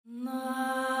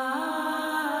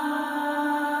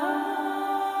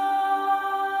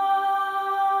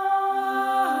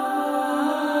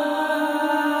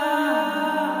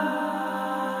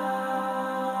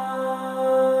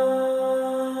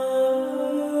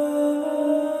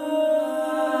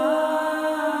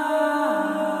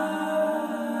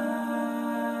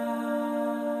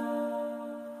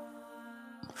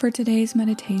For today's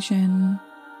meditation,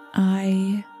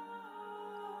 I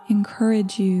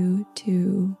encourage you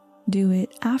to do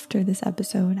it after this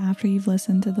episode, after you've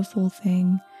listened to the full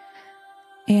thing.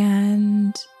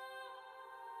 And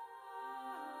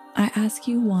I ask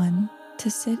you, one, to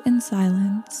sit in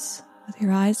silence with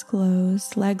your eyes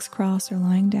closed, legs crossed or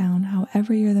lying down,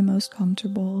 however you're the most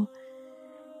comfortable,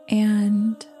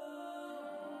 and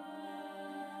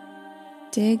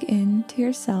dig into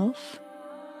yourself.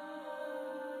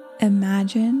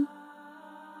 Imagine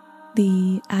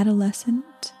the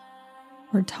adolescent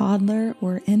or toddler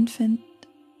or infant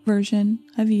version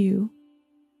of you,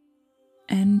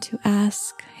 and to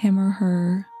ask him or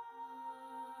her,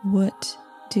 what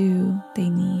do they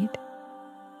need?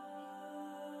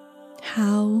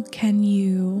 How can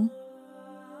you,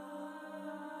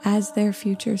 as their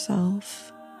future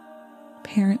self,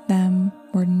 parent them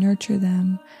or nurture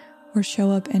them or show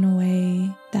up in a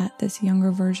way that this younger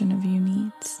version of you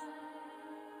needs?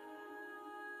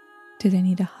 Do they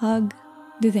need a hug?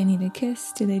 Do they need a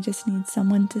kiss? Do they just need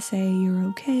someone to say you're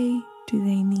okay? Do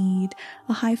they need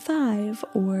a high five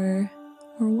or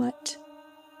what?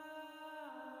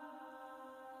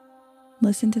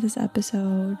 Listen to this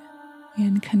episode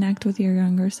and connect with your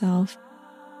younger self.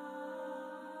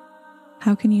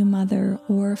 How can you mother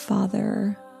or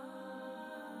father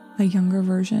a younger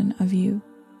version of you?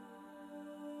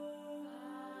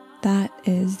 That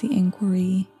is the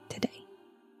inquiry today.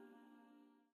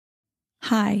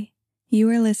 Hi, you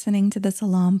are listening to the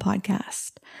Salam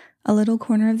Podcast, a little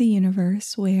corner of the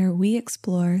universe where we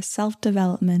explore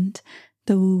self-development,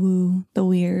 the woo-woo, the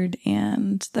weird,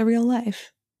 and the real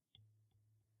life.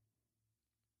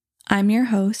 I'm your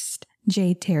host,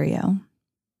 Jade Theriault.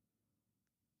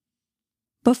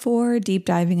 Before deep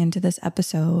diving into this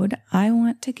episode, I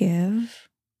want to give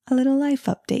a little life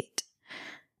update.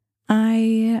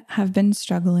 I have been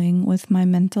struggling with my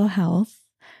mental health,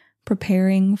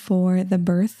 preparing for the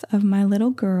birth of my little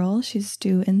girl. She's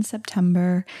due in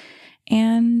September,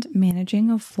 and managing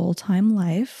a full-time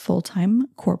life, full-time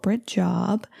corporate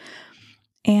job.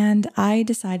 And I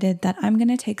decided that I'm going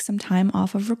to take some time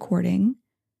off of recording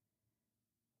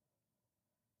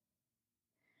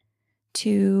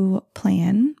to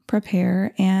plan,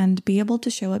 prepare, and be able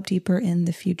to show up deeper in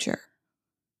the future.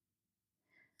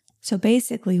 So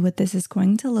basically what this is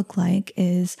going to look like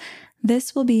is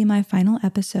this will be my final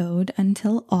episode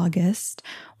until August,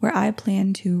 where I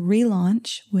plan to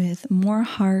relaunch with more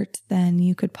heart than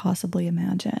you could possibly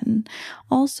imagine.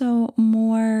 Also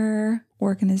more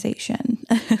organization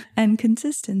and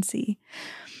consistency.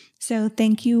 So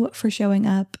thank you for showing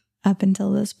up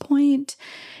until this point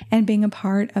and being a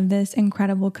part of this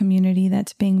incredible community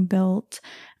that's being built.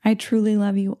 I truly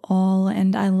love you all,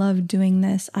 and I love doing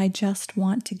this. I just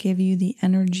want to give you the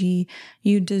energy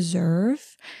you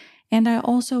deserve. And I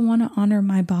also want to honor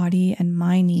my body and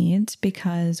my needs,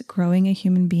 because growing a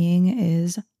human being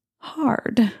is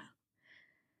hard.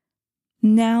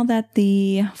 Now that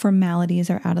the formalities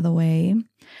are out of the way,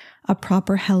 a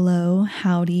proper hello,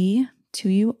 howdy to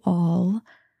you all.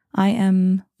 I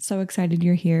am so excited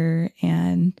you're here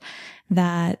and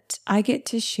that I get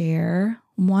to share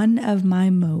one of my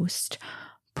most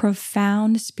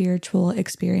profound spiritual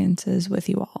experiences with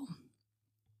you all.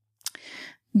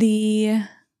 The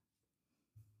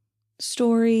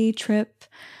story, trip,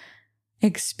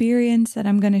 experience that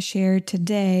I'm going to share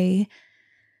today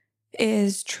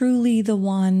is truly the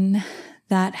one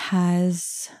that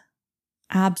has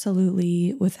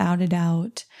absolutely, without a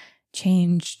doubt,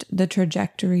 changed the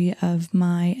trajectory of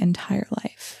my entire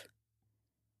life.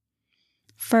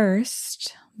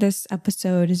 First, this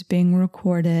episode is being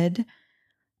recorded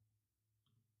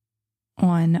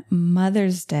on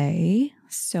Mother's Day.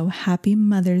 So happy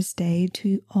Mother's Day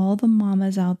to all the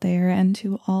mamas out there and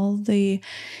to all the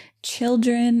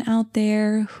children out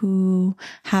there who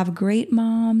have great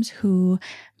moms, who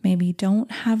maybe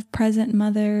don't have present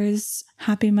mothers.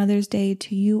 Happy Mother's Day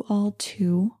to you all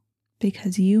too,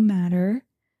 because you matter.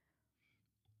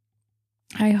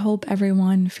 I hope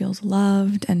everyone feels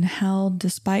loved and held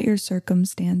despite your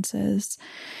circumstances.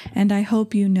 And I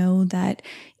hope you know that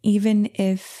even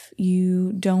if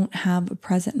you don't have a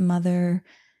present mother,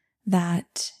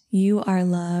 that you are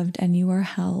loved and you are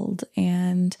held.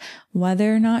 And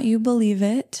whether or not you believe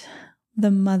it,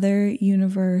 the mother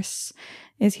universe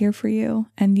is here for you,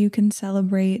 and you can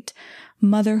celebrate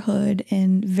motherhood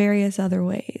in various other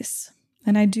ways.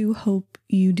 And I do hope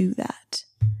you do that.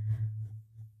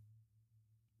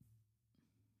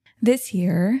 This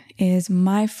year is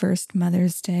my first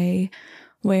Mother's Day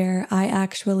where I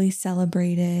actually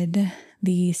celebrated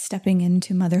the stepping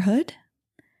into motherhood.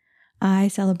 I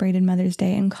celebrated Mother's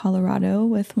Day in Colorado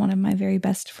with one of my very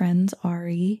best friends,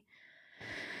 Ari.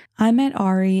 I met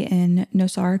Ari in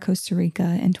Nosara, Costa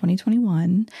Rica in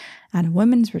 2021 at a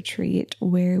women's retreat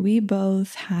where we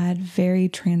both had very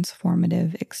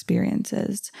transformative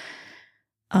experiences.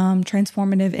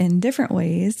 Transformative in different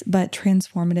ways, but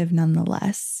transformative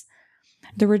nonetheless.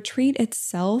 The retreat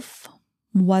itself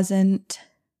wasn't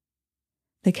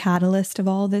the catalyst of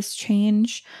all this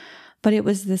change, but it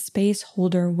was the space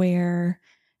holder where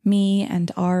me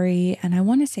and Ari, and I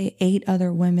want to say 8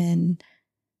 other women,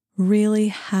 really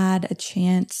had a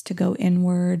chance to go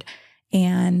inward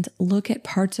and look at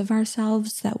parts of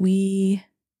ourselves that I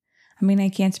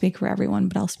can't speak for everyone,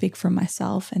 but I'll speak for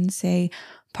myself and say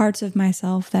parts of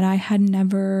myself that I had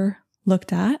never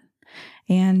looked at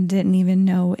and didn't even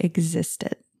know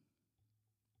existed.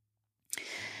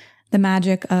 The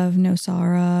magic of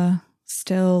Nosara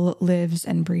still lives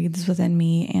and breathes within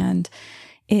me, and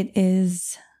it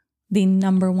is the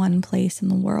number one place in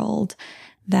the world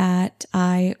that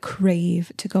I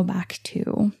crave to go back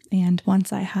to. And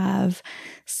once I have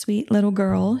sweet little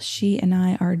girl, she and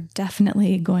I are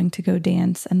definitely going to go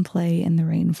dance and play in the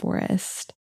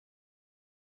rainforest.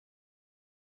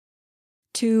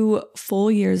 2 full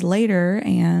years later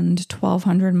and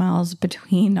 1,200 miles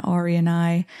between Ari and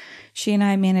I, she and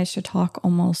I managed to talk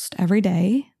almost every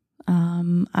day.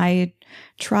 I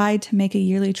tried to make a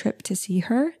yearly trip to see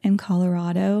her in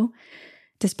Colorado.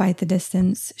 Despite the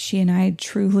distance, she and I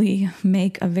truly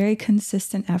make a very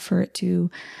consistent effort to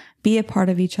be a part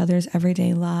of each other's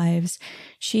everyday lives.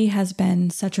 She has been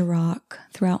such a rock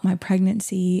throughout my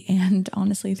pregnancy and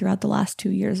honestly throughout the last 2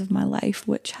 years of my life,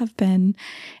 which have been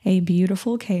a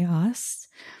beautiful chaos.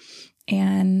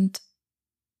 And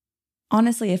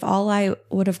honestly, if all I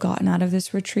would have gotten out of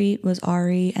this retreat was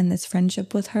Ari and this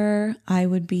friendship with her, I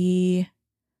would be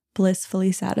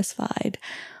blissfully satisfied.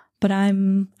 But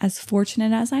I'm as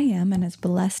fortunate as I am and as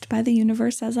blessed by the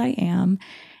universe as I am.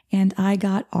 And I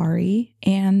got Ari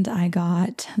and I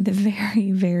got the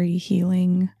very, very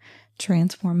healing,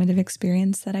 transformative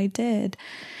experience that I did.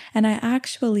 And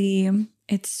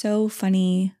it's so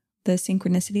funny, the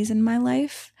synchronicities in my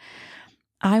life.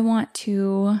 I want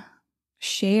to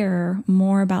share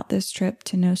more about this trip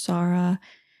to Nosara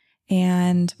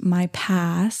and my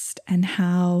past and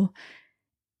how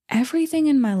everything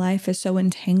in my life is so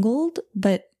entangled,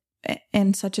 but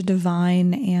in such a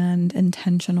divine and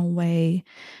intentional way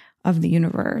of the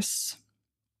universe.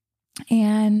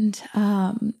 And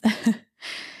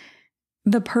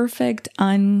the perfect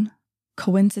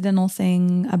uncoincidental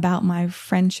thing about my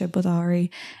friendship with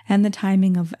Ari and the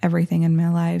timing of everything in my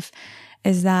life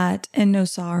is that in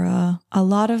Nosara, a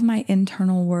lot of my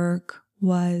internal work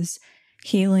was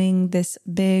healing this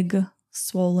big,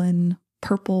 swollen,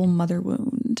 purple mother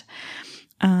wound.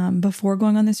 Before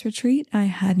going on this retreat, I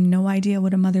had no idea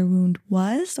what a mother wound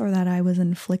was or that I was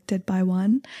inflicted by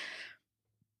one.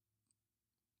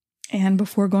 And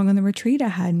before going on the retreat, I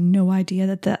had no idea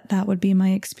that would be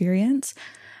my experience,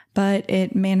 but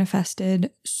it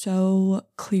manifested so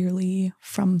clearly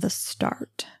from the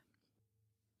start.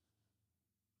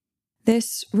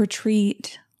 This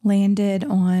retreat landed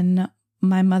on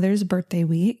my mother's birthday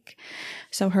week.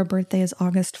 So her birthday is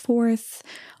August 4th.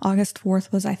 August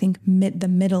 4th was, I think, the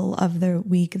middle of the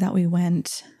week that we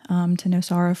went to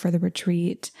Nosara for the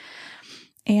retreat.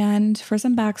 And for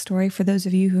some backstory, for those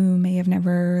of you who may have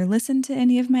never listened to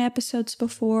any of my episodes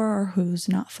before or who's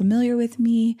not familiar with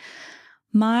me,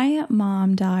 my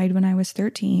mom died when I was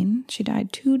 13. She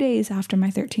died 2 days after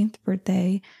my 13th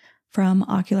birthday from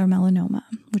ocular melanoma,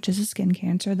 which is a skin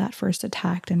cancer that first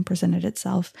attacked and presented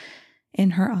itself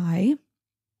in her eye.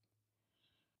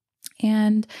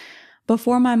 And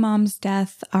before my mom's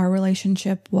death, our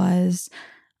relationship was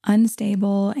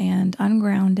unstable and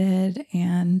ungrounded,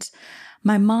 and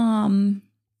my mom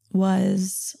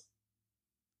was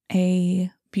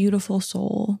a beautiful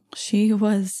soul. She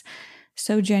was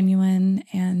so genuine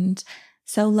and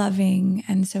so loving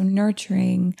and so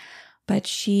nurturing, but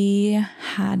she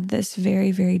had this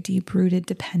very, very deep-rooted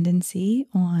dependency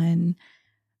on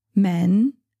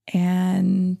men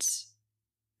and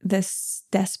this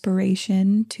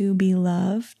desperation to be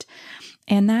loved.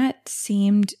 And that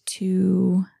seemed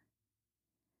to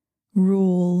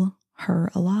rule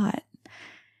her a lot.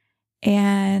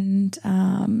 And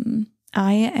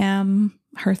I am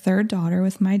her third daughter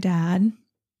with my dad.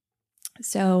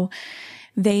 So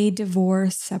they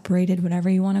divorced, separated, whatever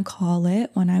you want to call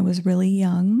it, when I was really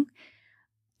young.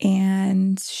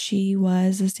 And she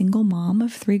was a single mom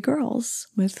of 3 girls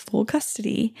with full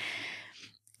custody.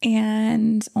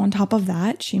 And on top of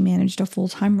that, she managed a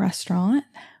full-time restaurant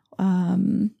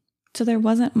So there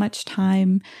wasn't much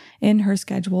time in her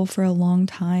schedule for a long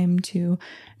time to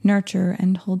nurture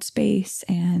and hold space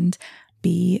and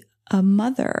be a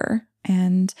mother.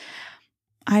 And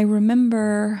I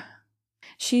remember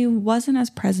she wasn't as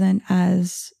present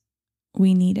as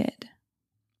we needed.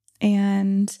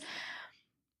 And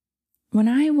when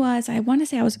I want to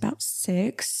say I was about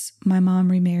 6, my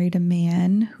mom remarried a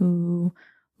man who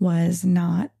was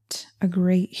not a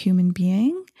great human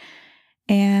being.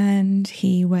 And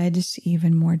he wedged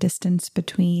even more distance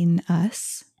between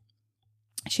us.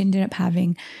 She ended up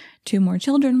having 2 more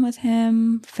children with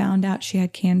him, found out she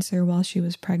had cancer while she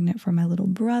was pregnant for my little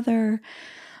brother.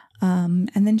 And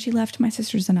then she left my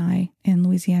sisters and I in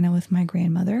Louisiana with my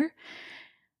grandmother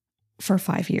for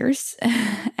 5 years.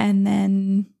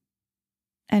 And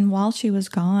while she was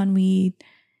gone, we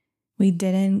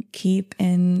didn't keep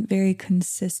in very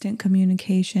consistent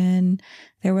communication.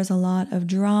 There was a lot of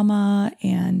drama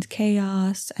and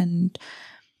chaos and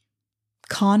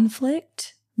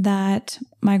conflict that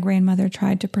my grandmother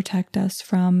tried to protect us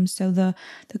from. So the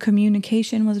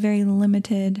communication was very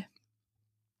limited.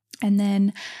 And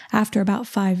then after about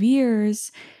 5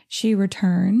 years, she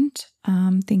returned,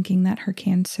 thinking that her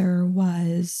cancer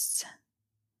was,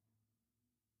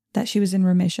 that she was in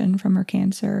remission from her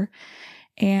cancer.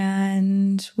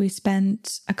 And we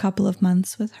spent a couple of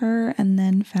months with her and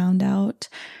then found out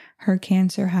her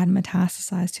cancer had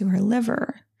metastasized to her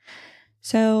liver.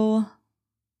 So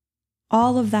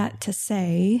all of that to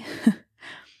say,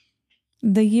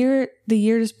 the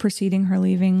years preceding her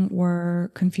leaving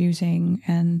were confusing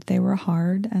and they were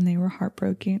hard and they were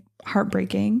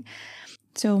heartbreaking.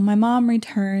 So my mom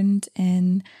returned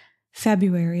in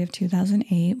February of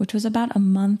 2008, which was about a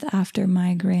month after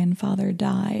my grandfather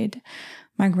died.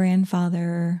 My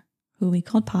grandfather, who we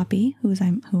called Poppy, who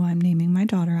I'm naming my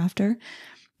daughter after,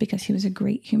 because he was a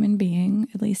great human being,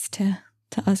 at least to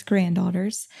us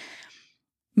granddaughters.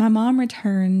 My mom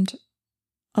returned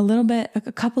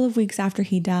a couple of weeks after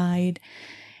he died,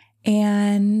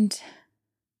 and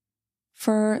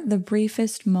for the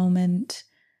briefest moment,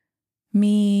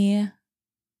 me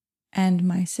and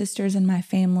my sisters and my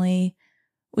family,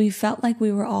 we felt like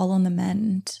we were all on the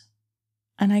mend.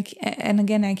 And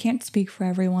again, I can't speak for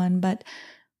everyone, but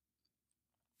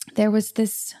there was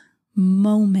this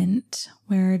moment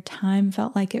where time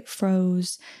felt like it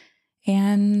froze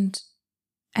and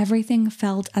everything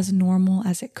felt as normal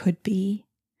as it could be.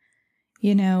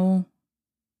 You know,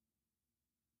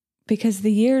 because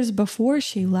the years before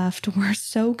she left were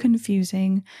so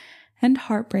confusing and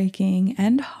heartbreaking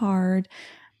and hard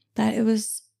that it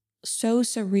was so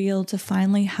surreal to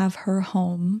finally have her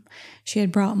home. She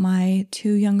had brought my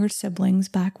 2 younger siblings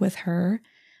back with her.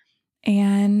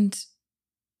 And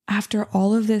after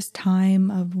all of this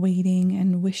time of waiting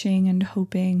and wishing and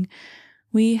hoping,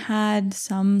 we had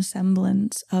some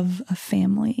semblance of a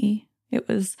family. It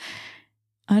was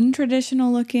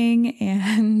untraditional looking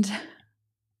and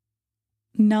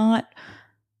not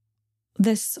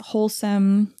this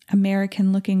wholesome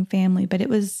American looking family, but it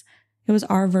was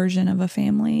our version of a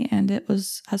family, and it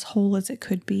was as whole as it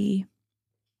could be.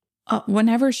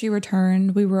 Whenever she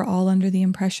returned, we were all under the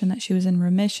impression that she was in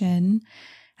remission,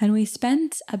 and we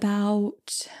spent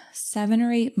about 7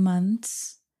 or 8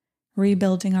 months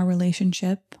rebuilding our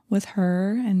relationship with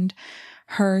her and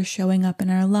her showing up in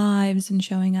our lives and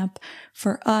showing up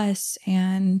for us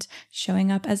and showing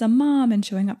up as a mom and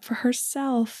showing up for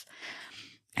herself.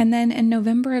 And then in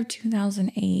November of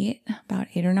 2008, about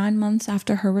 8 or 9 months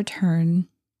after her return,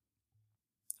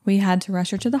 we had to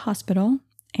rush her to the hospital,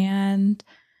 and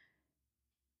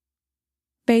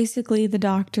basically the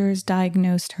doctors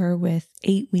diagnosed her with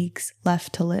 8 weeks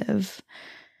left to live,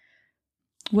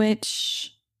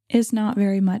 which is not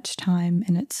very much time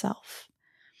in itself.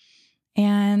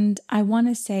 And I want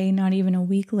to say not even a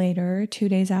week later, 2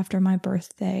 days after my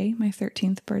birthday, my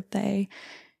 13th birthday,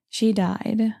 she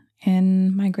died.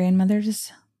 In my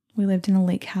grandmother's, we lived in a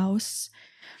lake house.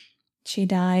 She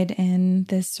died in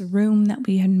this room that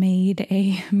we had made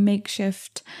a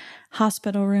makeshift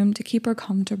hospital room to keep her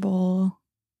comfortable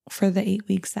for the 8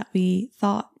 weeks that we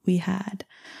thought we had.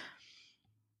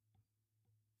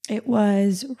 It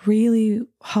was really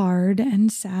hard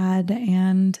and sad,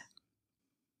 and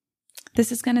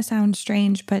this is going to sound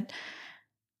strange, but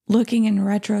looking in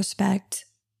retrospect,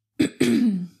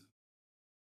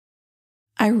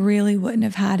 I really wouldn't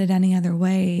have had it any other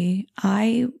way.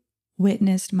 I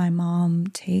witnessed my mom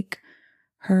take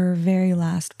her very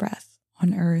last breath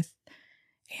on earth,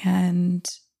 and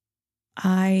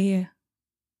I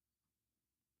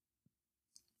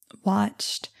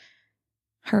watched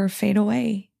her fade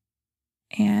away.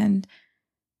 And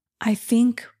I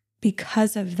think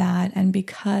because of that, and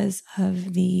because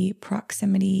of the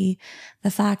proximity,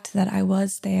 the fact that I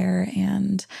was there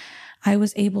and I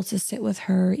was able to sit with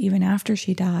her even after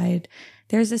she died,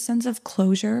 there's a sense of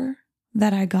closure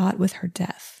that I got with her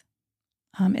death,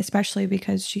 especially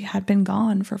because she had been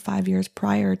gone for 5 years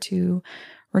prior to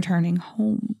returning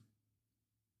home.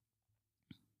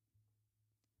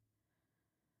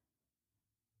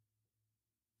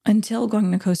 Until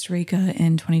going to Costa Rica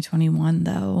in 2021,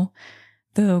 though,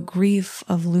 the grief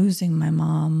of losing my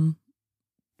mom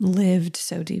lived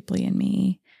so deeply in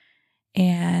me.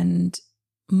 And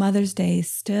Mother's Day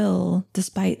still,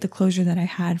 despite the closure that I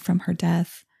had from her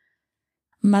death,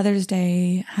 Mother's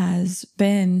Day has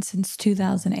been, since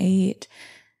 2008,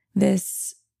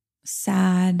 this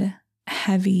sad,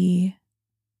 heavy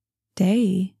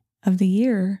day of the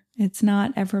year. It's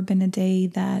not ever been a day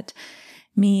that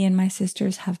me and my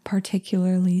sisters have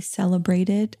particularly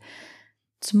celebrated.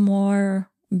 It's more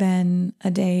been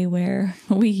a day where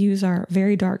we use our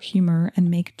very dark humor and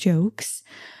make jokes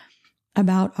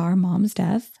about our mom's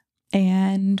death,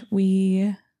 and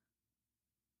we,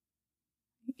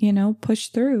 push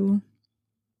through.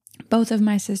 Both of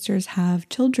my sisters have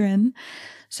children,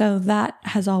 so that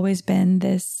has always been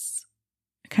this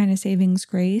kind of savings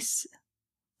grace,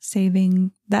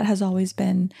 that has always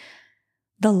been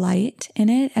the light in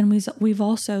it. And we've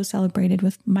also celebrated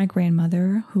with my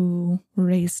grandmother, who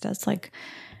raised us like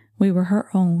we were her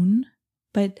own.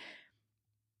 But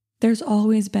there's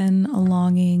always been a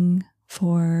longing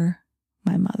for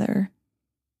my mother.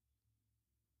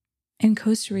 In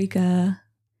Costa Rica,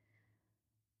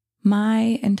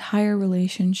 my entire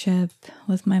relationship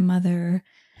with my mother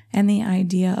and the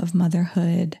idea of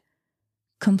motherhood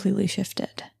completely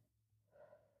shifted.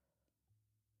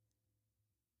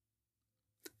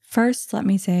 First, let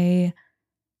me say,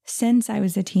 since I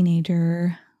was a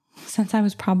teenager, since I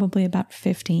was probably about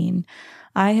 15,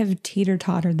 I have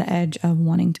teeter-tottered the edge of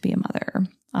wanting to be a mother.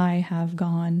 I have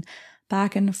gone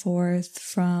back and forth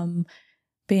from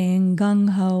being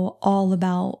gung-ho all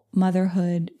about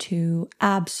motherhood to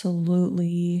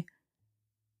absolutely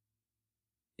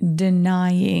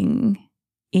denying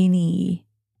any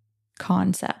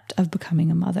concept of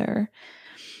becoming a mother.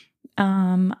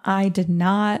 I did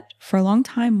not, for a long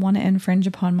time, want to infringe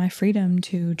upon my freedom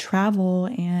to travel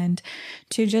and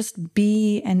to just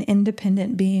be an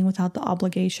independent being without the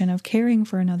obligation of caring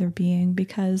for another being,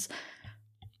 because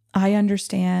I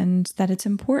understand that it's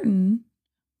important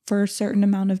for a certain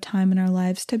amount of time in our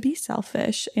lives to be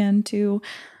selfish and to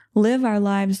live our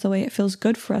lives the way it feels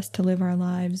good for us to live our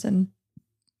lives. And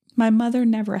my mother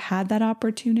never had that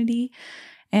opportunity.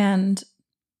 And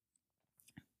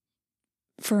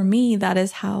for me, that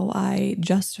is how I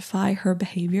justify her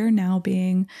behavior now,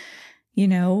 being,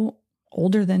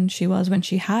 older than she was when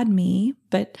she had me.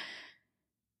 But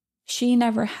she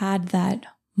never had that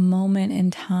moment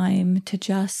in time to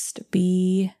just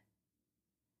be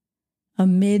a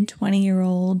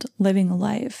mid-20-year-old living a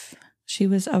life. She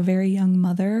was a very young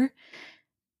mother.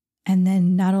 And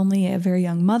then not only a very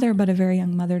young mother, but a very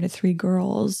young mother to 3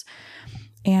 girls.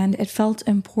 And it felt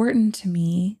important to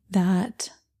me that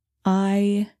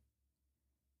I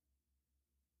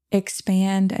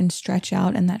expand and stretch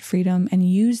out in that freedom and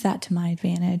use that to my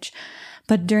advantage.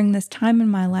 But during this time in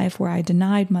my life where I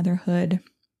denied motherhood,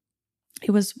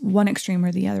 it was one extreme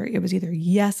or the other. It was either,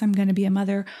 yes, I'm going to be a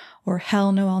mother, or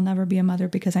hell no, I'll never be a mother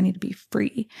because I need to be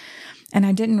free. And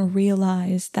I didn't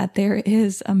realize that there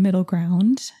is a middle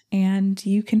ground and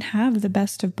you can have the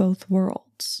best of both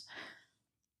worlds.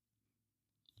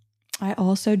 I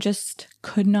also just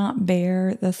could not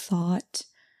bear the thought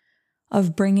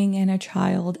of bringing in a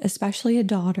child, especially a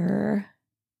daughter,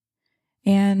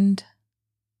 and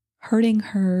hurting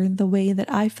her the way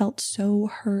that I felt so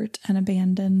hurt and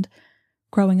abandoned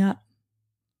growing up.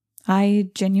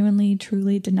 I genuinely,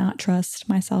 truly did not trust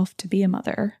myself to be a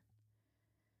mother.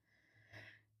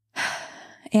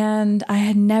 And I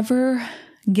had never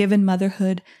given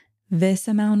motherhood this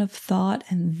amount of thought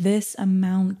and this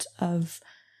amount of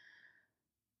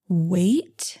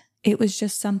weight. It was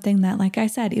just something that, like I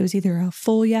said, it was either a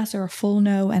full yes or a full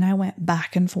no, and I went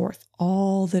back and forth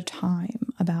all the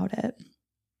time about it.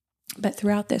 But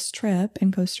throughout this trip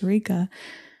in Costa Rica,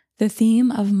 the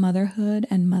theme of motherhood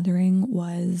and mothering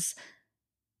was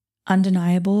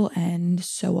undeniable and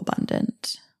so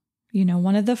abundant.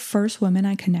 One of the first women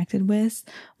I connected with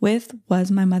was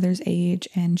my mother's age,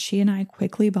 and she and I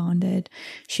quickly bonded.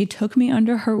 She took me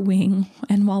under her wing,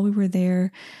 and while we were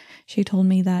there, she told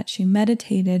me that she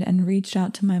meditated and reached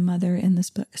out to my mother in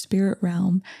the spirit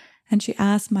realm, and she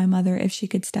asked my mother if she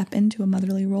could step into a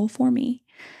motherly role for me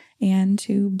and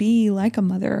to be like a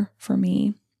mother for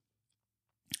me.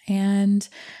 And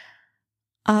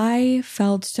I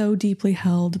felt so deeply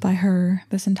held by her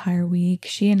this entire week.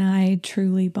 She and I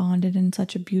truly bonded in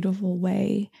such a beautiful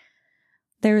way.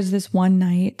 There was this one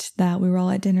night that we were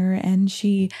all at dinner and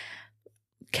she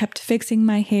kept fixing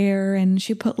my hair and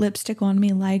she put lipstick on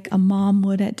me like a mom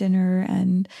would at dinner.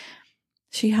 And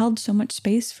she held so much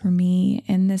space for me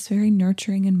in this very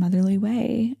nurturing and motherly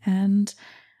way. And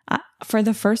for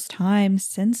the first time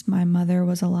since my mother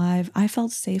was alive, I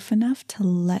felt safe enough to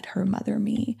let her mother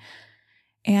me.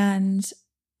 And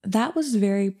that was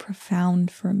very profound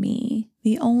for me.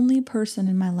 The only person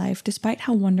in my life, despite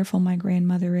how wonderful my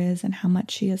grandmother is and how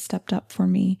much she has stepped up for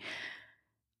me,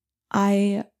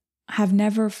 I have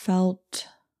never felt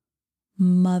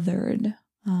mothered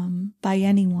by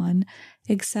anyone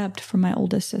except for my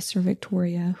oldest sister,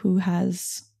 Victoria,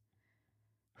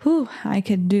 I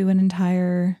could do an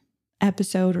entire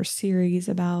episode or series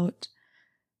about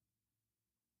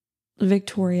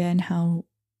Victoria and how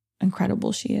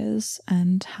incredible she is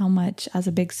and how much as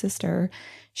a big sister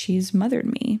she's mothered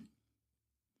me.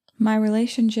 My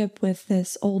relationship with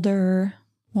this older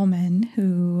woman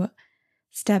who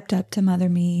stepped up to mother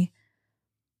me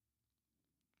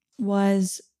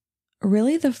was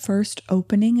really the first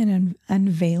opening and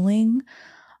unveiling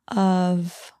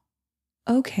of,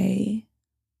 okay,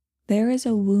 there is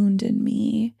a wound in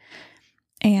me.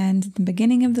 And at the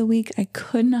beginning of the week, I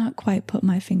could not quite put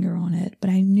my finger on it, but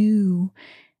I knew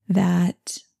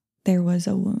that there was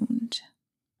a wound.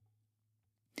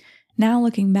 Now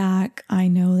looking back, I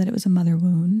know that it was a mother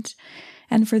wound.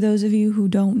 And for those of you who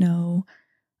don't know,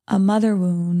 a mother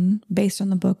wound, based on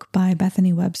the book by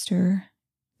Bethany Webster,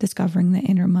 Discovering the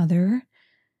Inner Mother,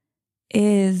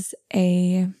 is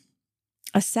a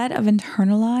set of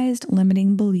internalized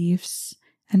limiting beliefs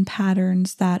and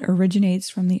patterns that originates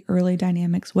from the early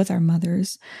dynamics with our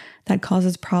mothers that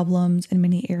causes problems in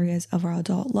many areas of our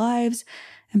adult lives,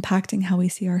 impacting how we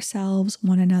see ourselves,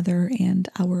 one another, and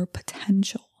our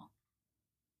potential.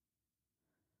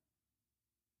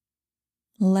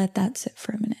 Let that sit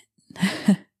for a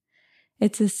minute.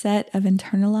 It's a set of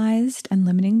internalized and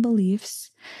limiting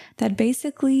beliefs that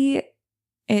basically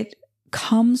it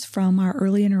comes from our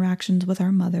early interactions with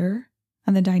our mother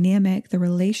and the dynamic, the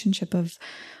relationship of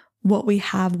what we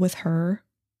have with her.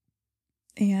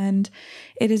 And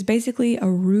it is basically a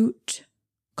root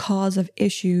cause of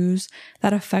issues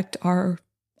that affect our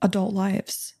adult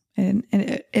lives. And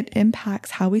it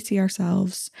impacts how we see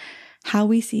ourselves, how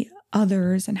we see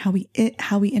others, and how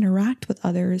we interact with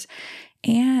others.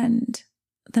 And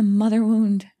the mother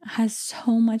wound has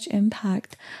so much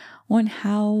impact on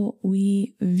how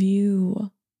we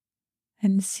view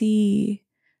and see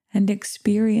and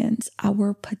experience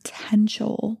our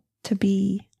potential to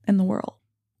be in the world.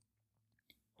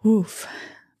 Oof,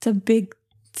 it's a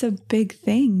big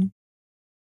thing.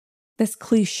 This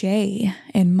cliche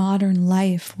in modern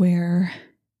life where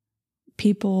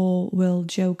people will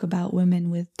joke about women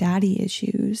with daddy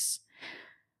issues.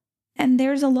 And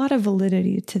there's a lot of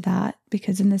validity to that,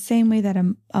 because in the same way that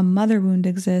a mother wound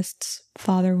exists,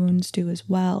 father wounds do as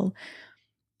well.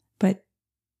 But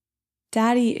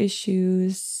daddy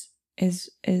issues is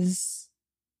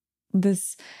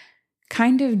this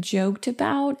kind of joked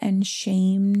about and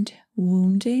shamed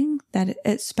wounding that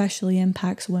especially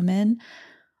impacts women.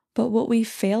 But what we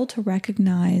fail to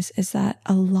recognize is that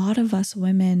a lot of us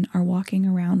women are walking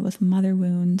around with mother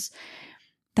wounds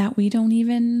that we don't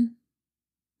even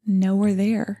know we're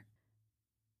there.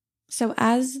 So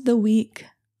as the week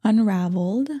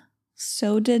unraveled,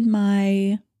 so did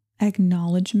my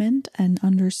acknowledgement and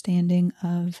understanding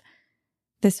of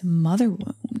this mother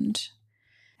wound.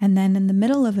 And then in the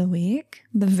middle of the week,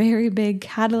 the very big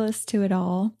catalyst to it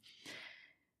all,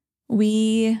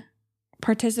 we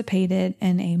participated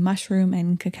in a mushroom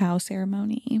and cacao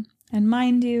ceremony. And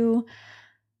mind you,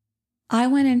 I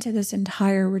went into this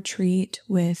entire retreat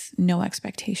with no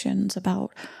expectations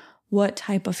about what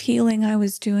type of healing I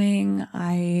was doing.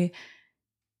 I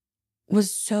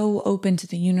was so open to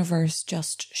the universe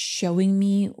just showing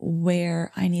me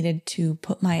where I needed to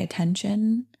put my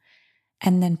attention,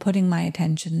 and then putting my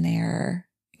attention there,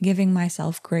 giving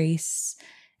myself grace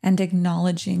and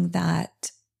acknowledging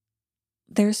that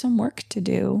there's some work to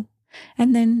do,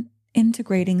 and then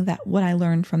integrating that what I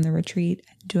learned from the retreat,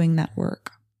 doing that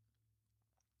work.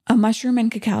 A mushroom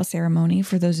and cacao ceremony,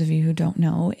 for those of you who don't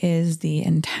know, is the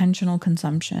intentional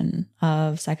consumption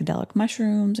of psychedelic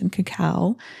mushrooms and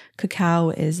cacao.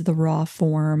 Cacao is the raw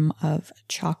form of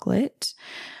chocolate.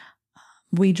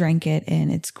 We drank it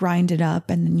and it's grinded up,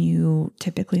 and then you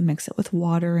typically mix it with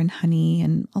water and honey,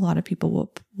 and a lot of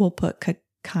people will put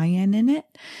cayenne in it.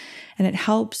 And it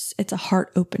helps, it's a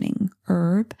heart opening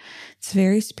herb. It's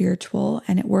very spiritual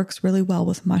and it works really well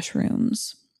with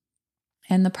mushrooms.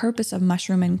 And the purpose of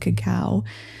mushroom and cacao,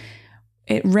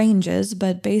 it ranges,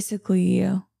 but basically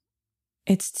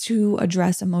it's to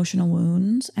address emotional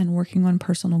wounds and working on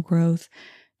personal growth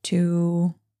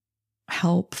to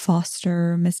help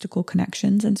foster mystical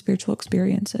connections and spiritual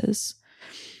experiences.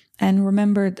 And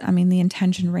remember, I mean, the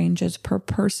intention ranges per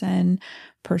person,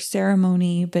 per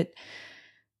ceremony, but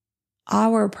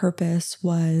our purpose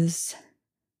was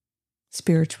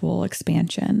spiritual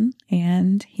expansion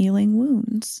and healing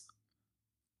wounds.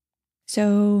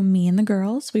 So me and the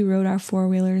girls, we rode our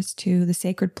four-wheelers to the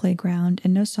sacred playground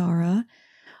in Nosara.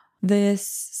 This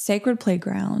sacred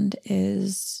playground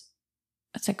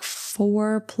it's like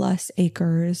 4+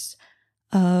 acres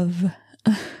of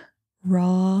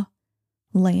raw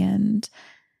land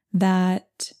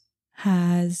that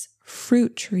has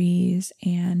fruit trees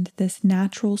and this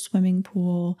natural swimming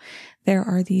pool. There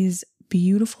are these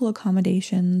beautiful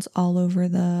accommodations all over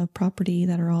the property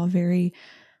that are all very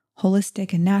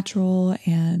holistic and natural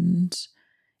and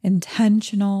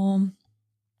intentional.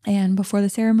 And before the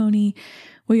ceremony,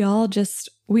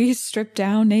 we stripped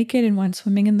down naked and went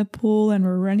swimming in the pool and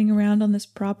were running around on this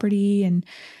property. And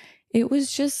it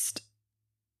was just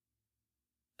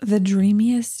the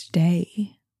dreamiest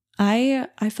day. I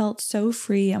felt so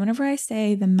free. And whenever I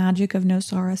say the magic of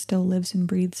Nosara still lives and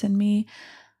breathes in me,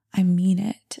 I mean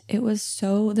it.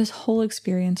 This whole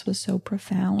experience was so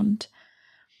profound.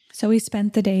 So we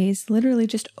spent the days literally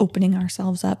just opening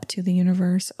ourselves up to the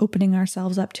universe, opening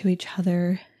ourselves up to each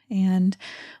other. And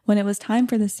when it was time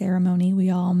for the ceremony, we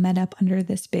all met up under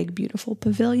this big, beautiful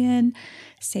pavilion,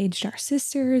 saged our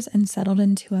sisters, and settled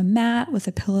into a mat with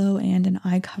a pillow and an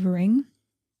eye covering.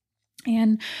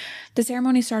 And the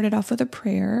ceremony started off with a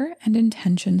prayer and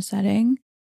intention setting.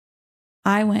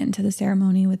 I went into the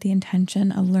ceremony with the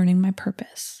intention of learning my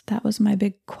purpose. That was my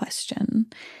big question.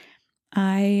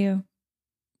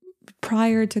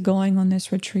 Prior to going on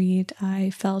this retreat, I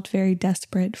felt very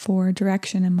desperate for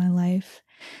direction in my life.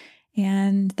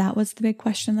 And that was the big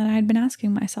question that I had been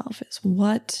asking myself is,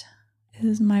 what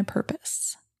is my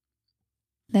purpose?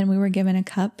 Then we were given a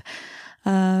cup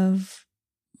of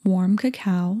warm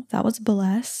cacao that was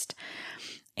blessed.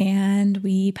 And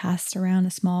we passed around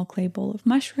a small clay bowl of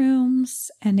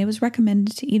mushrooms, and it was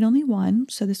recommended to eat only one.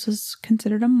 So this was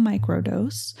considered a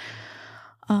microdose.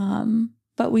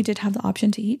 But we did have the option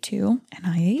to eat 2, and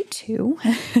I ate 2.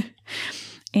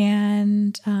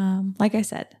 And like I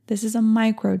said, this is a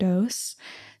microdose,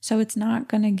 so it's not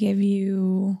going to give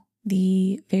you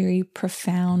the very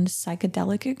profound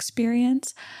psychedelic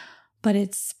experience, but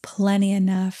it's plenty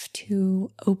enough to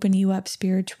open you up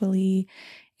spiritually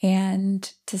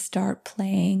and to start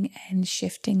playing and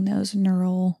shifting those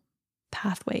neural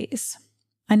pathways.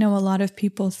 I know a lot of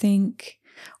people think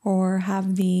or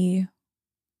have the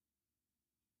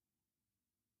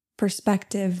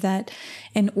perspective that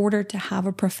in order to have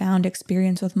a profound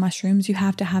experience with mushrooms, you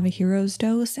have to have a hero's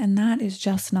dose, and that is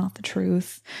just not the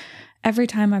truth. Every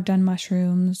time I've done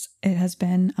mushrooms, it has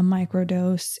been a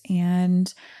microdose,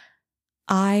 and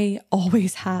I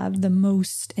always have the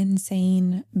most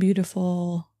insane,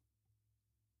 beautiful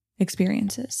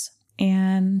experiences.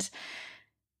 And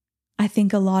I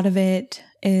think a lot of it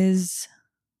is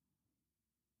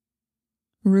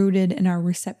rooted in our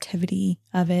receptivity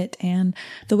of it and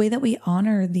the way that we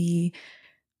honor the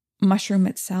mushroom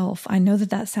itself. I know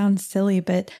that sounds silly,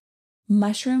 but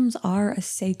mushrooms are a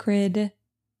sacred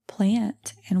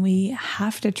plant and we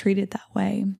have to treat it that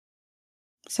way.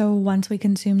 So once we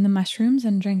consumed the mushrooms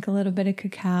and drank a little bit of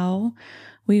cacao,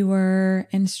 we were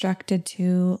instructed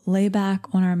to lay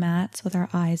back on our mats with our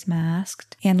eyes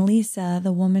masked. And Lisa,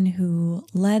 the woman who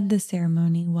led the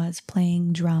ceremony, was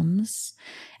playing drums,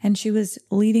 and she was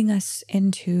leading us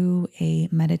into a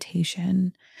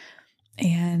meditation.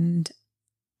 And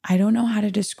I don't know how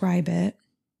to describe it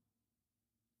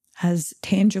as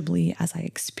tangibly as I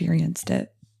experienced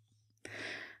it,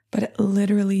 but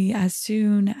literally as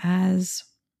soon as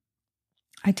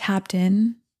I tapped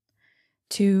in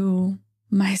to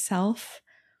myself,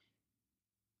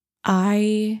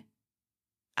 I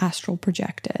astral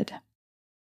projected.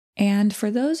 And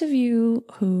for those of you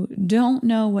who don't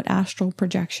know what astral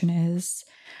projection is,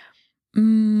 I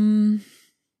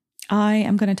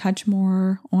am going to touch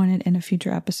more on it in a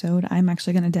future episode. I'm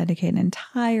actually going to dedicate an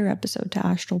entire episode to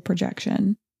astral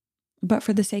projection. But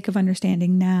for the sake of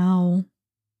understanding now,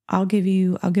 I'll give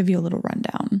you a little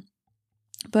rundown.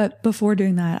 But before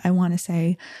doing that, I want to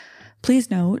say, please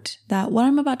note that what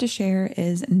I'm about to share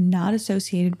is not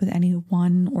associated with any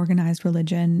one organized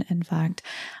religion. In fact,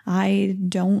 I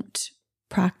don't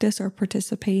practice or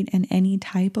participate in any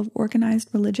type of organized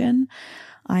religion.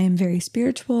 I am very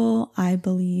spiritual. I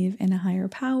believe in a higher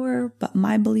power, but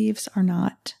my beliefs are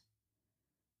not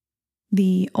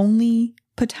the only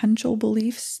potential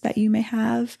beliefs that you may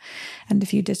have. And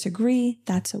if you disagree,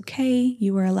 that's okay.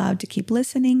 You are allowed to keep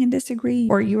listening and disagree,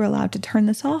 or you are allowed to turn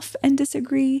this off and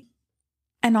disagree.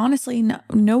 And honestly,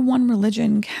 no one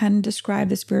religion can describe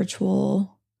the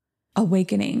spiritual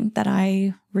awakening that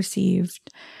I received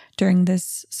during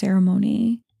this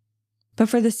ceremony. But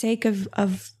for the sake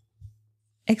of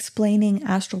explaining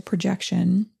astral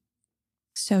projection,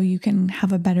 so you can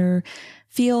have a better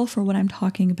feel for what I'm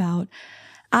talking about,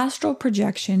 astral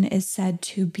projection is said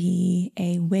to be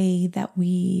a way that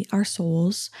we, our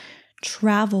souls,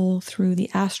 travel through the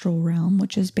astral realm,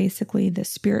 which is basically the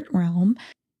spirit realm.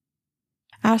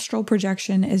 Astral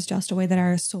projection is just a way that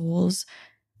our souls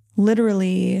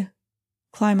literally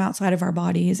climb outside of our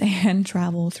bodies and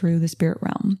travel through the spirit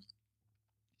realm.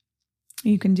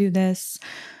 You can do this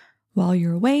while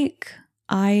you're awake.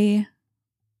 I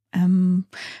am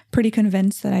pretty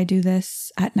convinced that I do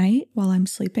this at night while I'm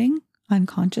sleeping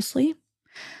unconsciously.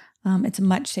 It's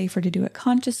much safer to do it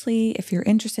consciously. If you're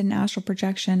interested in astral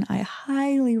projection, I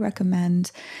highly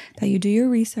recommend that you do your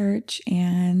research,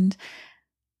 and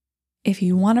if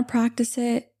you want to practice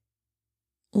it,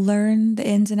 learn the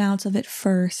ins and outs of it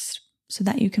first so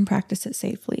that you can practice it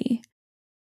safely.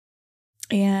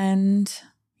 And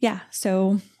yeah,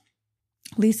 so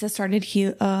Lisa started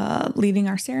leading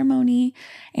our ceremony,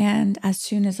 and as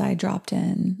soon as I dropped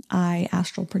in, I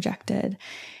astral projected.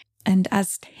 And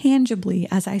as tangibly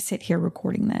as I sit here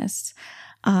recording this,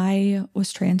 I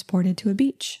was transported to a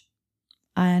beach,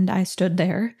 and I stood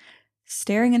there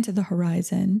staring into the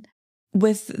horizon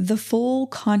with the full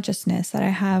consciousness that I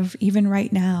have even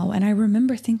right now. And I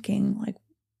remember thinking, like,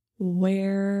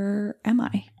 where am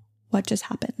I? What just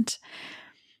happened?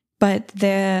 But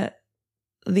the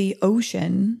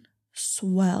ocean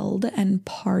swelled and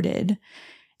parted,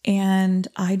 and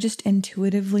I just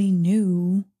intuitively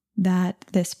knew that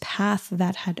this path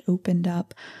that had opened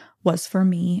up was for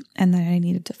me and that I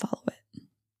needed to follow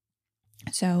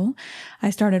it. So I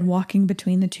started walking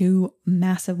between the two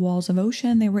massive walls of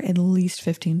ocean. They were at least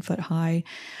 15 foot high.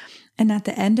 And at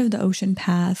the end of the ocean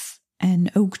path,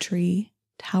 an oak tree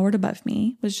towered above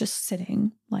me, was just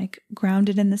sitting like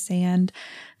grounded in the sand,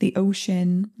 the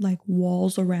ocean, like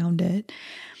walls around it.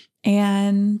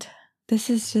 And this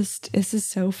is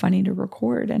so funny to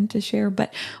record and to share.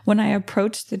 But when I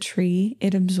approached the tree,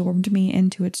 it absorbed me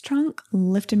into its trunk,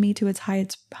 lifted me to its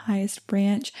highest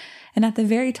branch. And at the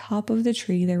very top of the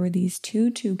tree, there were these two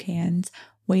toucans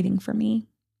waiting for me.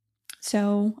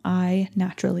 So I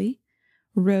naturally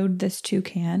rode this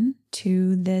toucan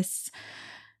to this,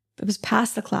 it was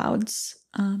past the clouds,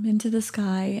 into the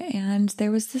sky. And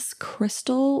there was this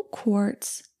crystal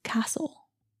quartz castle.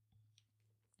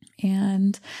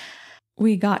 And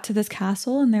we got to this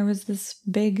castle, and there was this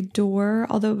big door.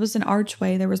 Although it was an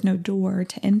archway, there was no door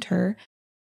to enter.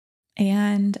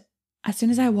 And as soon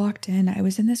as I walked in, I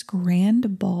was in this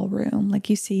grand ballroom like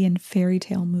you see in fairy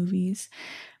tale movies.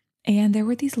 And there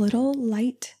were these little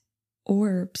light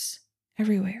orbs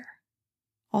everywhere,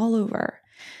 all over.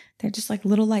 They're just like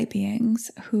little light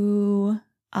beings who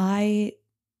I,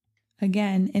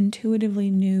 again,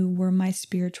 intuitively knew were my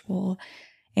spiritual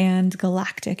and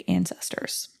galactic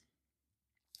ancestors.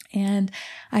 And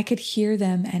I could hear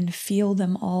them and feel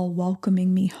them all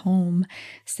welcoming me home,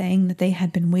 saying that they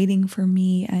had been waiting for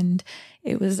me and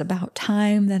it was about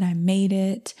time that I made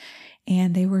it.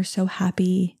 And they were so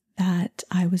happy that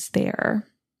I was there.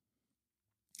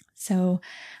 So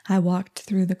I walked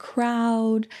through the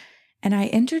crowd and I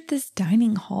entered this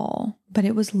dining hall, but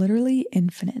it was literally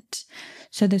infinite.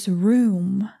 So this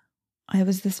room, it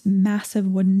was this massive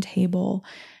wooden table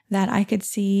that I could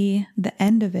see the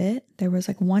end of it. There was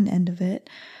like one end of it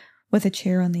with a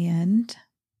chair on the end.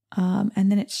 And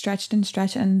then it stretched and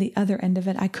stretched, and the other end of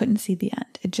it, I couldn't see the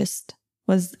end. It just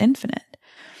was infinite.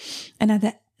 And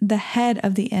at the head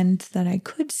of the end that I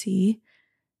could see,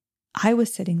 I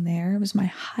was sitting there. It was my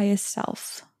highest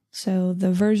self. So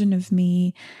the version of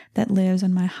me that lives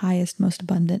on my highest, most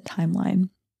abundant timeline.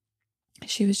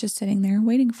 She was just sitting there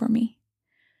waiting for me.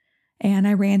 And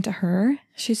I ran to her.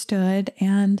 She stood,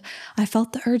 and I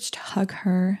felt the urge to hug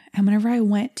her. And whenever I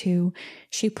went to,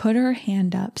 she put her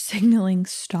hand up, signaling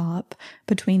stop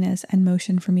between us and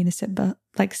motioned for me to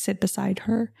sit beside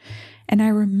her. And I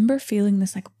remember feeling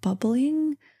this like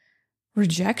bubbling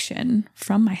rejection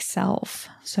from myself.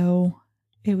 So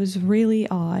it was really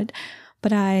odd,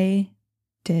 but I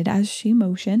did as she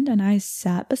motioned, and I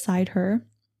sat beside her.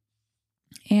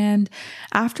 And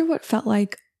after what felt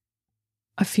like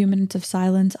a few minutes of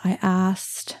silence, I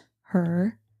asked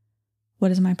her,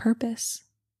 "What is my purpose?"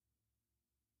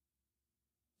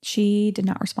 She did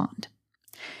not respond.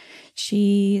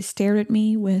 She stared at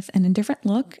me with an indifferent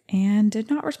look and did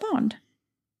not respond.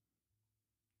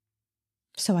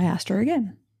 So I asked her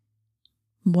again,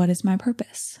 "What is my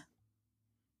purpose?"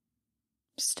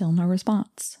 Still no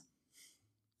response.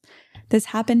 This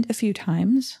happened a few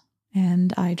times,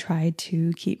 and I tried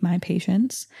to keep my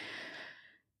patience.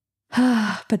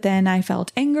 But then I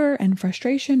felt anger and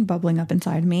frustration bubbling up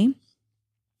inside me.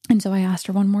 And so I asked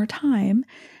her one more time,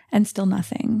 and still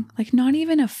nothing. Like, not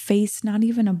even a face, not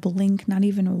even a blink, not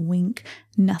even a wink,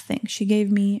 nothing. She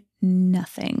gave me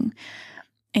nothing.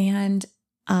 And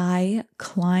I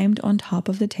climbed on top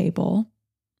of the table.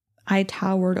 I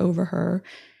towered over her,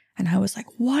 and I was like,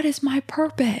 "What is my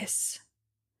purpose?"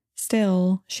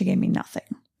 Still, she gave me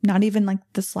nothing. Not even like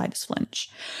the slightest flinch.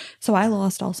 So I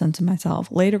lost all sense of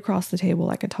myself, laid across the table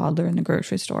like a toddler in the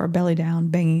grocery store, belly down,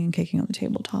 banging and kicking on the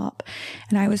tabletop.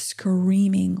 And I was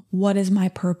screaming, "What is my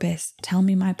purpose? Tell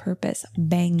me my purpose,"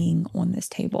 banging on this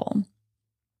table.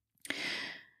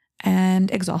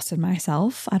 And exhausted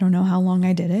myself. I don't know how long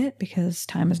I did it because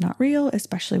time is not real,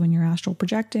 especially when you're astral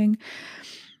projecting.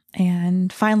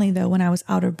 And finally, though, when I was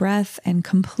out of breath and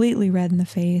completely red in the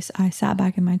face, I sat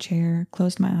back in my chair,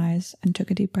 closed my eyes, and took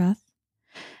a deep breath.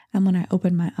 And when I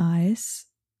opened my eyes,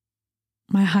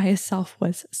 my highest self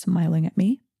was smiling at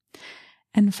me.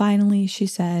 And finally, she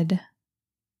said,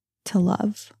 "To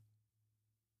love."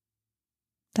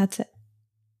 That's it.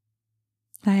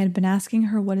 I had been asking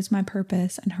her, "What is my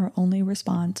purpose?" And her only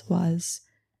response was,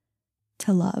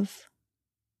 "To love."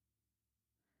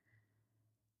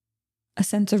 A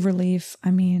sense of relief,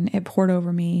 it poured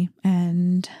over me.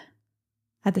 And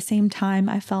at the same time,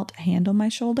 I felt a hand on my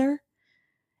shoulder.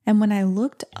 And when I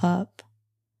looked up,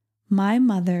 my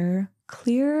mother,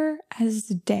 clear as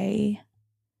day,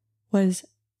 was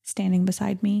standing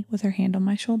beside me with her hand on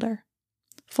my shoulder.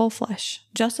 Full flesh,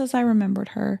 just as I remembered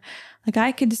her. Like,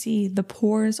 I could see the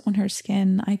pores on her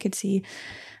skin. I could see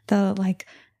the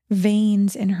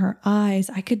veins in her eyes.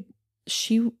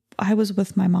 I was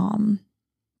with my mom.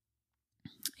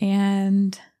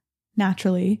 And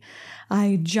naturally,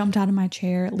 I jumped out of my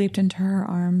chair, leaped into her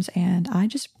arms, and I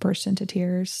just burst into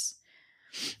tears.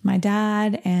 My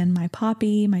dad and my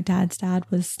poppy, my dad's dad,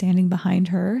 was standing behind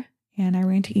her, and I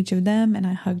ran to each of them and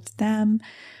I hugged them.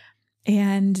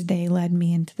 And they led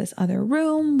me into this other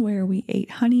room where we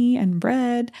ate honey and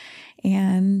bread.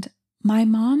 And my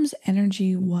mom's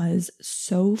energy was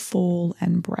so full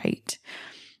and bright.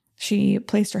 She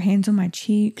placed her hands on my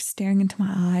cheeks, staring into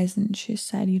my eyes, and she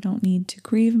said, "You don't need to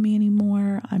grieve me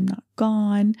anymore. I'm not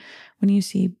gone. When you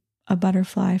see a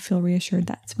butterfly, feel reassured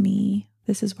that's me.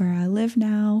 This is where I live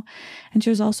now." And she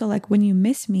was also like, "When you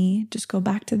miss me, just go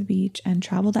back to the beach and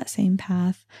travel that same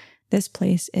path. This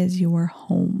place is your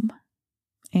home."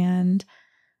 And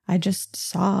I just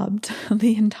sobbed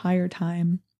the entire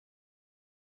time.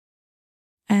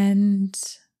 And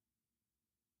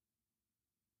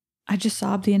I just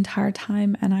sobbed the entire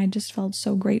time, and I just felt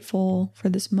so grateful for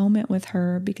this moment with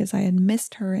her because I had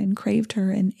missed her and craved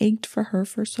her and ached for her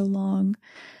for so long.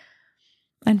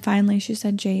 And finally she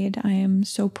said, "Jade, I am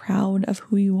so proud of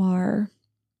who you are."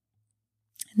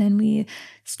 And then we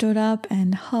stood up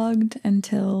and hugged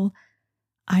until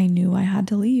I knew I had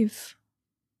to leave.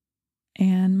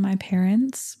 And my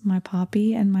parents, my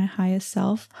poppy, and my highest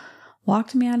self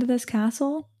walked me out of this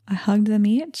castle. I hugged them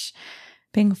each,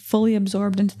 being fully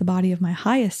absorbed into the body of my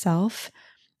highest self.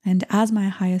 And as my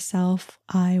highest self,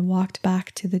 I walked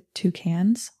back to the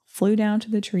toucans, flew down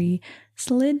to the tree,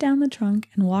 slid down the trunk,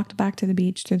 and walked back to the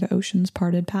beach through the ocean's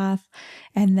parted path.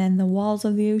 And then the walls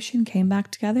of the ocean came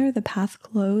back together, the path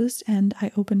closed, and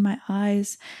I opened my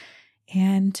eyes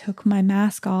and took my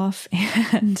mask off,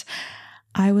 and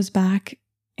I was back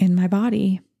in my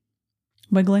body,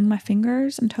 wiggling my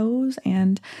fingers and toes,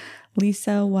 and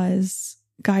Lisa was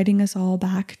guiding us all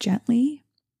back gently.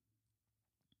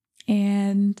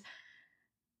 And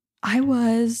I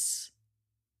was,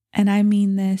 and I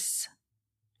mean this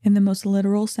in the most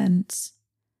literal sense,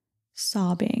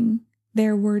 sobbing.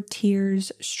 There were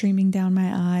tears streaming down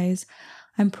my eyes.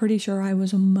 I'm pretty sure I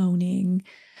was moaning.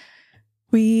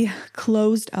 We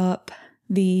closed up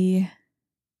the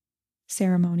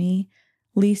ceremony.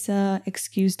 Lisa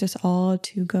excused us all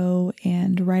to go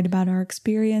and write about our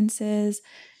experiences,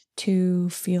 to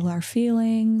feel our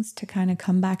feelings, to kind of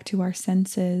come back to our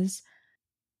senses.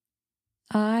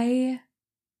 I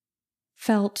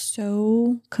felt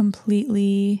so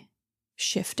completely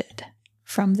shifted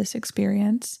from this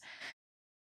experience.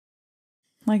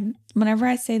 Like, whenever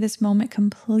I say this moment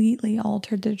completely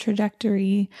altered the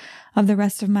trajectory of the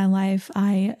rest of my life,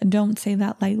 I don't say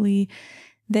that lightly.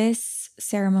 This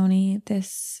ceremony,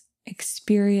 this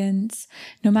experience,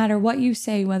 no matter what you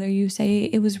say, whether you say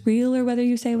it was real or whether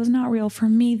you say it was not real, for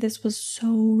me, this was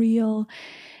so real.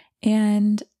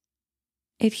 And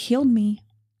it healed me.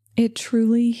 It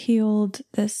truly healed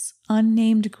this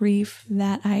unnamed grief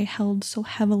that I held so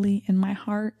heavily in my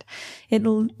heart. It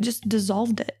just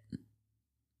dissolved it.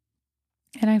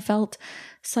 And I felt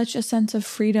such a sense of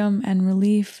freedom and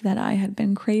relief that I had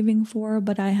been craving for,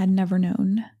 but I had never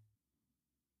known.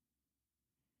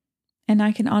 And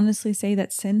I can honestly say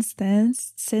that since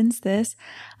this,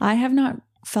 I have not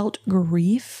felt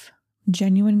grief,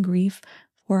 genuine grief,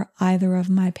 for either of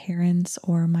my parents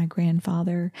or my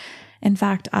grandfather. In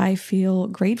fact, I feel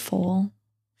grateful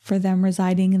for them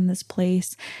residing in this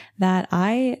place that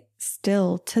I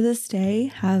still, to this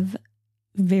day, have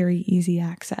very easy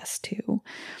access to.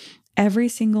 Every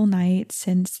single night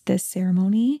since this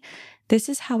ceremony, this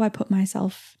is how I put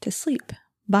myself to sleep,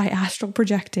 by astral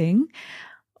projecting,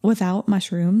 without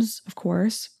mushrooms, of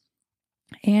course,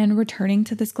 and returning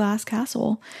to this glass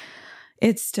castle.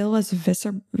 It's still as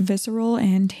visceral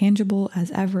and tangible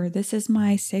as ever. This is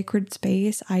my sacred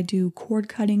space. I do cord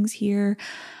cuttings here.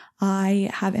 I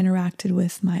have interacted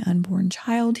with my unborn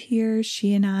child here.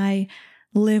 She and I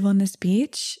live on this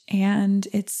beach, and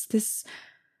it's this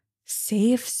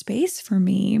safe space for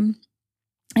me.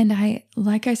 And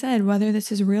like I said, whether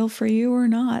this is real for you or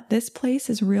not, this place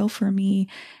is real for me,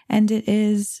 and it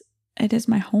is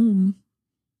my home.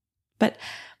 But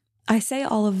I say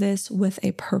all of this with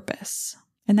a purpose,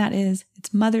 and that is,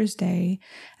 it's Mother's Day.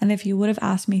 And if you would have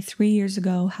asked me 3 years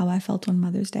ago how I felt on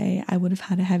Mother's Day, I would have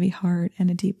had a heavy heart and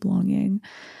a deep longing.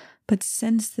 But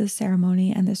since this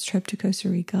ceremony and this trip to Costa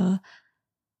Rica,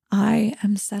 I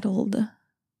am settled.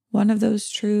 One of those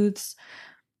truths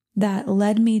that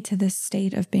led me to this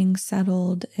state of being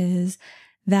settled is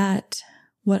that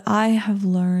what I have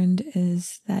learned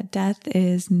is that death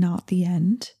is not the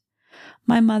end.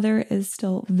 My mother is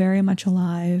still very much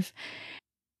alive.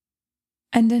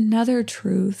 And another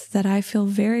truth that I feel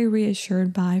very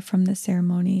reassured by from this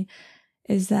ceremony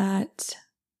is that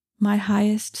my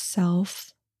highest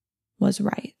self was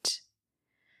right.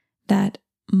 That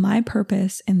my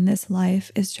purpose in this life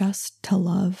is just to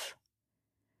love.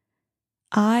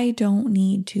 I don't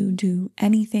need to do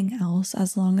anything else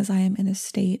as long as I am in a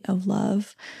state of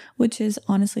love, which is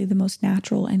honestly the most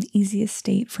natural and easiest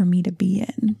state for me to be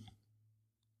in.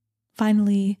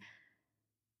 Finally,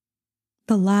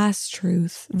 the last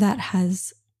truth that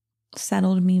has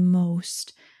settled me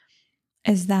most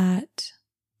is that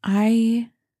I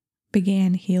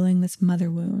began healing this mother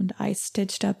wound. I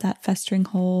stitched up that festering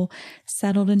hole,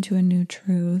 settled into a new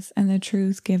truth, and the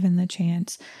truth given the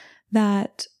chance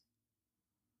that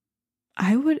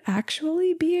I would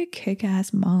actually be a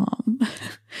kick-ass mom,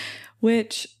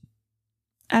 which,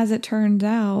 as it turned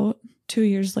out 2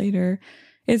 years later,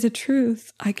 is a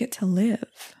truth I get to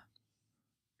live.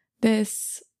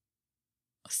 This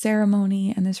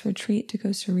ceremony and this retreat to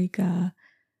Costa Rica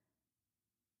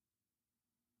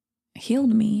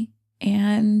healed me,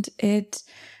 and it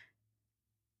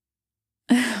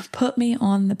put me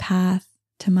on the path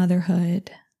to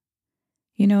motherhood.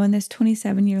 You know, in this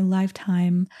 27-year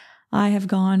lifetime, I have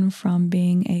gone from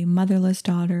being a motherless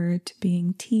daughter to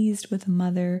being teased with a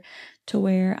mother to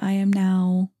where I am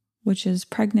now, which is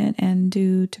pregnant and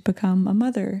due to become a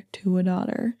mother to a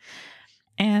daughter.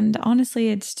 And honestly,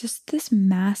 it's just this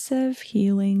massive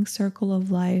healing circle of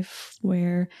life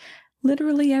where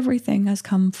literally everything has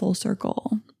come full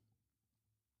circle.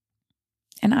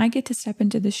 And I get to step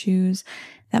into the shoes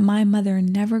that my mother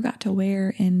never got to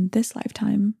wear in this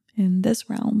lifetime, in this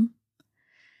realm.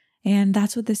 And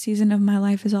that's what this season of my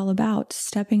life is all about,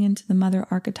 stepping into the mother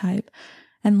archetype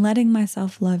and letting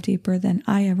myself love deeper than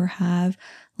I ever have,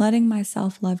 letting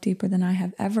myself love deeper than I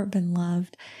have ever been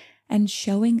loved, and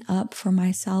showing up for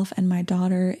myself and my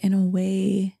daughter in a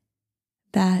way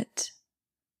that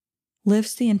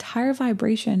lifts the entire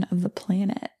vibration of the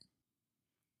planet.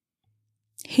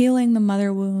 Healing the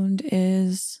mother wound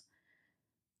is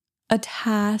a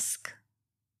task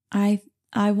I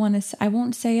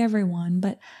won't say everyone,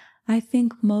 but I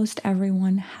think most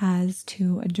everyone has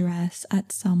to address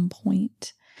at some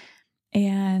point.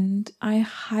 And I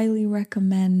highly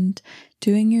recommend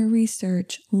doing your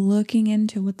research, looking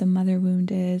into what the mother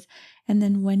wound is, and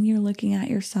then when you're looking at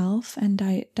yourself and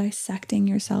dissecting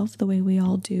yourself the way we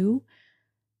all do,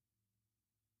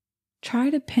 try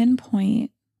to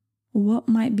pinpoint what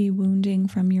might be wounding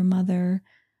from your mother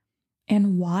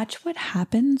and watch what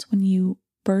happens when you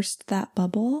burst that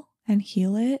bubble and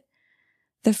heal it.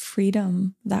 the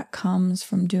freedom that comes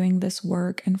from doing this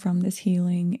work and from this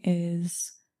healing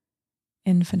is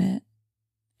infinite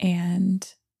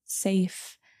and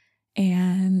safe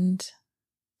and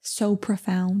so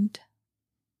profound.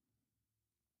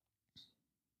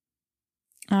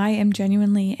 I am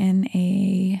genuinely in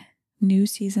a new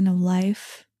season of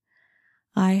life.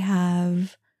 I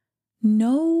have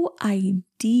no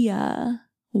idea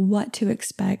what to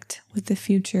expect with the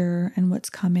future and what's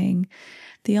coming.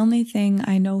 The only thing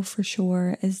I know for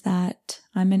sure is that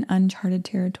I'm in uncharted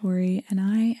territory and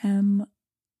I am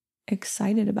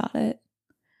excited about it.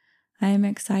 I am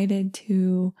excited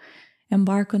to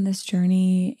embark on this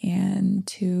journey and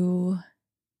to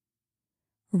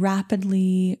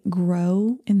rapidly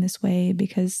grow in this way,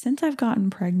 because since I've gotten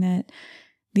pregnant,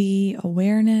 the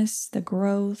awareness, the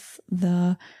growth,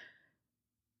 the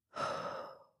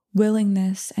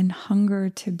willingness and hunger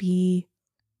to be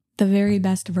the very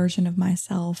best version of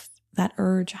myself, that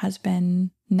urge has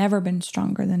never been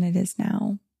stronger than it is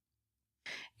now.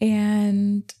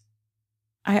 And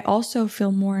I also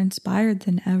feel more inspired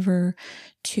than ever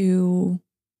to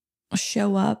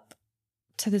show up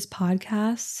to this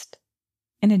podcast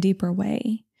in a deeper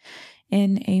way,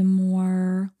 in a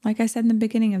more, like I said in the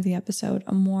beginning of the episode,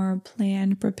 a more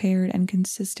planned, prepared, and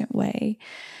consistent way.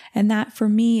 And that for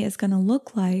me is going to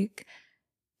look like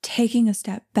taking a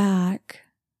step back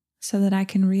so that I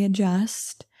can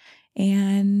readjust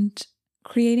and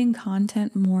creating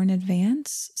content more in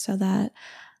advance so that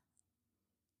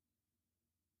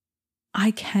I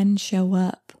can show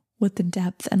up with the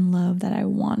depth and love that I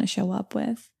want to show up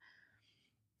with.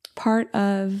 Part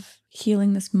of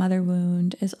healing this mother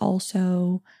wound is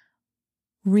also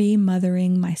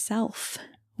remothering myself,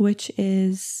 which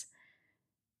is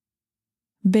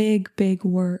big, big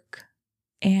work.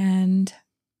 And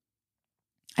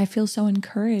I feel so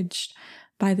encouraged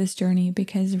by this journey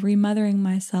because remothering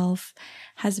myself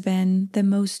has been the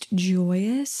most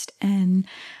joyous and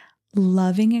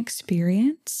loving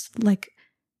experience. Like,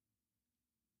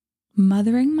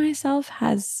 mothering myself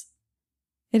has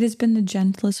been the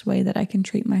gentlest way that I can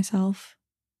treat myself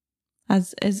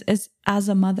as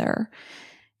a mother.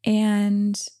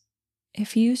 And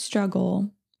if you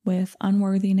struggle with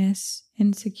unworthiness,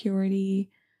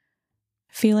 insecurity,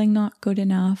 feeling not good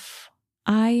enough,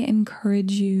 I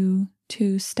encourage you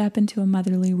to step into a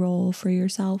motherly role for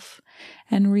yourself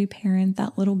and reparent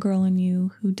that little girl in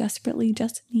you who desperately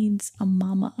just needs a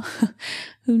mama,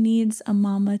 who needs a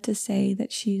mama to say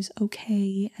that she's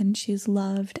okay and she's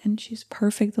loved and she's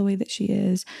perfect the way that she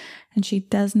is, and she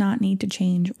does not need to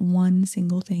change one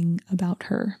single thing about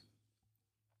her.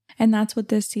 And that's what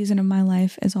this season of my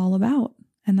life is all about.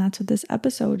 And that's what this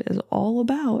episode is all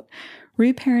about.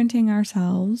 Reparenting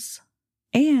ourselves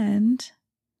and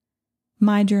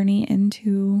my journey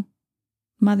into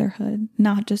motherhood,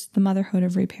 not just the motherhood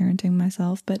of reparenting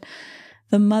myself, but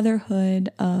the motherhood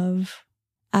of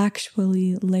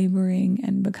actually laboring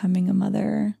and becoming a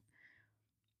mother.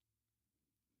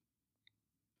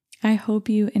 I hope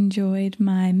you enjoyed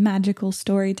my magical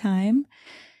story time,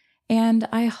 and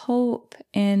I hope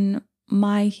in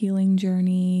my healing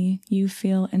journey you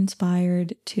feel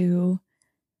inspired to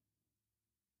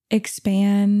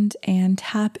expand and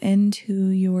tap into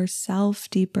yourself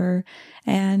deeper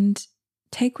and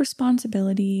take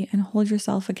responsibility and hold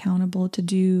yourself accountable to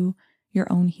do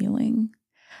your own healing.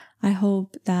 I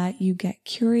hope that you get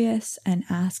curious and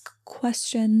ask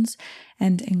questions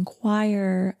and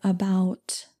inquire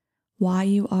about why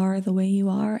you are the way you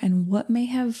are and what may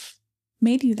have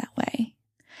made you that way.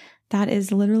 That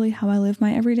is literally how I live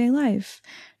my everyday life,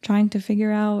 trying to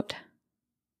figure out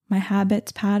my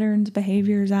habits, patterns,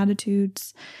 behaviors,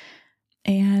 attitudes,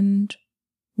 and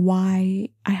why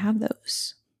I have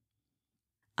those.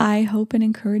 I hope and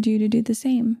encourage you to do the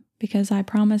same, because I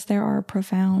promise there are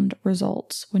profound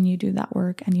results when you do that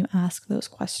work and you ask those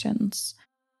questions.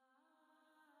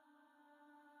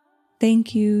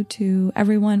 Thank you to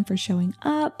everyone for showing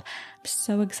up. I'm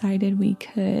so excited we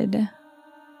could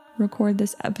record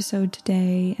this episode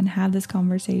today and have this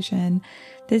conversation.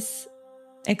 This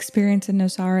experience in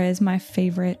Nosara is my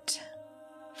favorite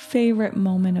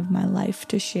moment of my life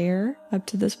to share up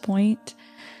to this point.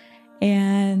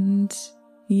 And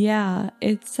yeah,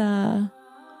 it's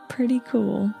pretty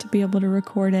cool to be able to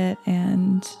record it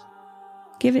and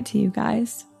give it to you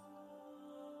guys.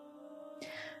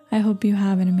 I hope you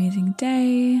have an amazing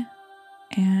day,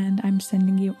 and I'm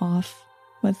sending you off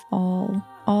with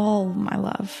all my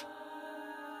love.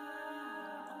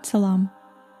 Salam.